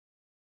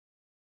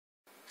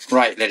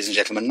Right, ladies and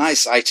gentlemen,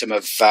 nice item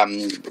of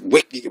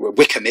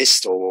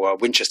Wyncomist or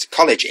Winchester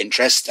College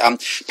interest,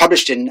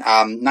 published in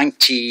I think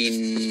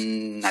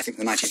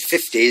the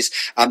 1950s.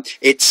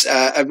 It's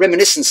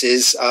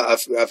reminiscences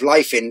of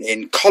life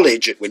in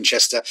college at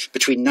Winchester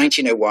between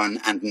 1901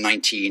 and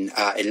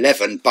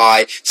 1911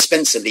 by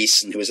Spencer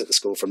Leeson, who was at the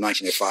school from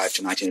 1905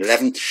 to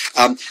 1911.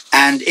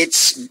 And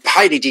it's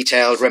highly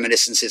detailed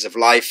reminiscences of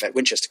life at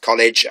Winchester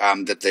College.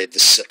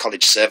 The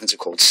college servants are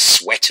called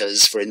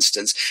sweaters, for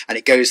instance, and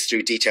it goes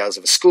through details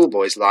of a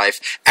schoolboy's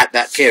life at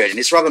that period, and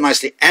it's rather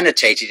nicely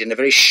annotated in a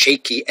very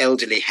shaky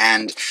elderly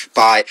hand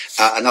by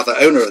another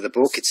owner of the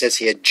book. It says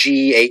here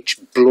G.H.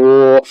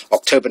 Blore,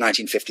 October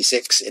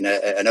 1956, in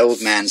an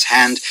old man's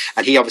hand,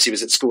 and he obviously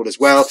was at school as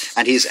well,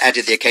 and he's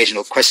added the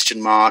occasional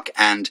question mark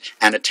and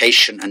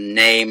annotation and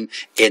name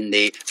in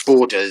the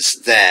borders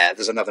there.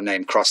 There's another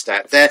name crossed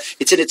out there.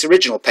 It's in its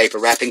original paper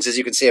wrappings. As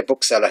you can see, a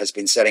bookseller has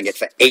been selling it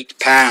for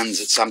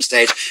 £8 at some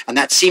stage, and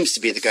that seems to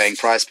be the going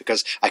price,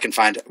 because I can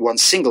find one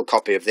single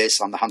copy of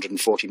this on the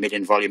 140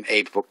 million volume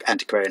Abe Book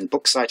Antiquarian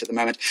book site at the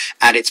moment,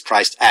 and it's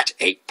priced at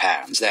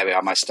 £8. There we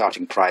are. My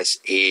starting price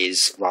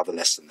is rather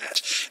less than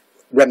that.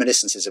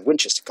 Reminiscences of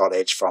Winchester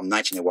College from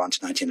 1901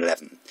 to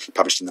 1911,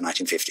 published in the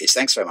 1950s.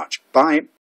 Thanks very much. Bye.